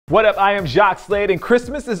What up, I am Jacques Slade, and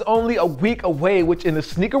Christmas is only a week away, which in the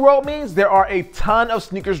sneaker world means there are a ton of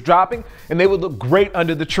sneakers dropping, and they would look great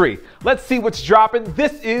under the tree. Let's see what's dropping.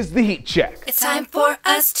 This is the Heat Check. It's time for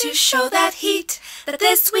us to show that heat, that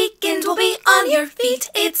this weekend will be on your feet.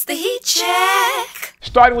 It's the Heat Check.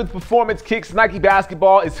 Starting with performance kicks, Nike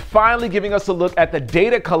Basketball is finally giving us a look at the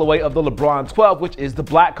Data colorway of the LeBron 12, which is the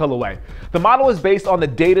black colorway. The model is based on the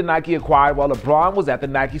data Nike acquired while LeBron was at the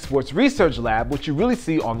Nike Sports Research Lab, which you really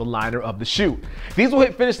see on the liner of the shoe. These will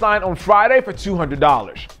hit finish line on Friday for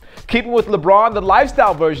 $200. Keeping with LeBron, the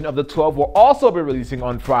lifestyle version of the 12 will also be releasing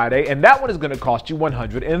on Friday, and that one is going to cost you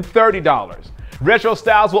 $130. Retro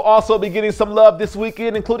styles will also be getting some love this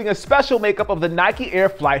weekend, including a special makeup of the Nike Air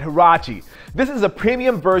Flight Huarache. This is a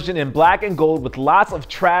premium version in black and gold with lots of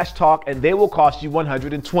trash talk, and they will cost you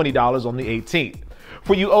 $120 on the 18th.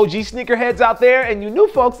 For you OG sneakerheads out there, and you new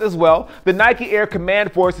folks as well, the Nike Air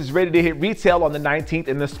Command Force is ready to hit retail on the 19th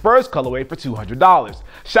in the Spurs colorway for $200.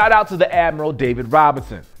 Shout out to the Admiral David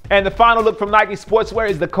Robinson. And the final look from Nike Sportswear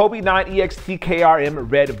is the Kobe 9 EXT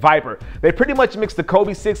KRM Red Viper. They pretty much mixed the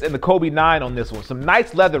Kobe 6 and the Kobe 9 on this one. Some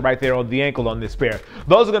nice leather right there on the ankle on this pair.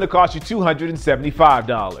 Those are going to cost you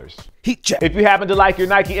 $275. Heat Check. If you happen to like your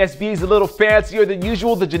Nike SBs a little fancier than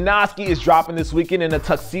usual, the Janoski is dropping this weekend in a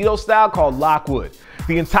tuxedo style called Lockwood.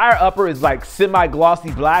 The entire upper is like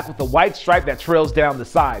semi-glossy black with a white stripe that trails down the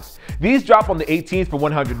sides. These drop on the 18th for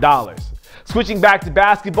 $100. Switching back to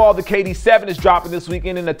basketball, the KD7 is dropping this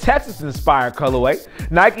weekend in a Texas-inspired colorway.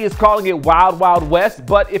 Nike is calling it Wild Wild West,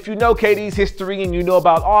 but if you know KD's history and you know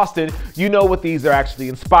about Austin, you know what these are actually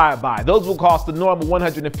inspired by. Those will cost the normal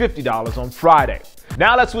 $150 on Friday.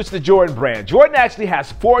 Now let's switch to Jordan brand. Jordan actually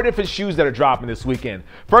has 4 different shoes that are dropping this weekend.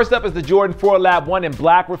 First up is the Jordan 4 Lab 1 in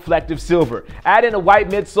black reflective silver. Add in a white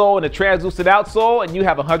midsole and a translucent outsole, and you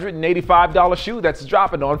have a $185 shoe that's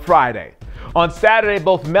dropping on Friday. On Saturday,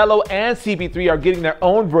 both Melo and CP3 are getting their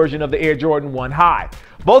own version of the Air Jordan 1 High.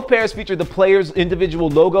 Both pairs feature the players' individual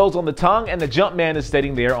logos on the tongue, and the Jumpman is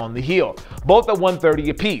sitting there on the heel. Both are $130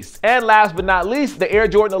 a piece. And last but not least, the Air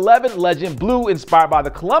Jordan 11 Legend Blue, inspired by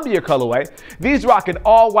the Columbia colorway. These rock an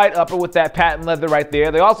all-white upper with that patent leather right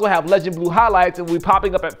there. They also have Legend Blue highlights, and will be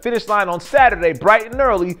popping up at finish line on Saturday bright and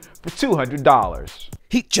early for $200.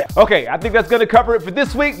 Heat Check. Okay, I think that's going to cover it for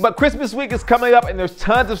this week, but Christmas week is coming up and there's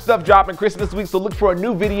tons of stuff dropping Christmas week, so look for a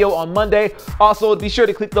new video on Monday. Also, be sure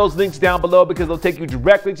to click those links down below because they'll take you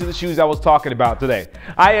directly to the shoes I was talking about today.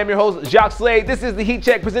 I am your host, Jacques Slade. This is the Heat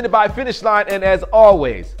Check presented by Finish Line, and as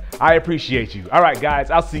always, I appreciate you. All right,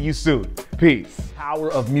 guys, I'll see you soon. Peace.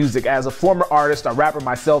 Power of music. As a former artist, a rapper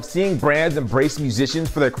myself, seeing brands embrace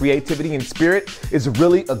musicians for their creativity and spirit is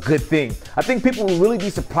really a good thing. I think people will really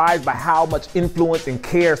be surprised by how much influence and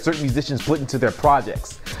care certain musicians put into their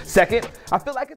projects. Second, I feel like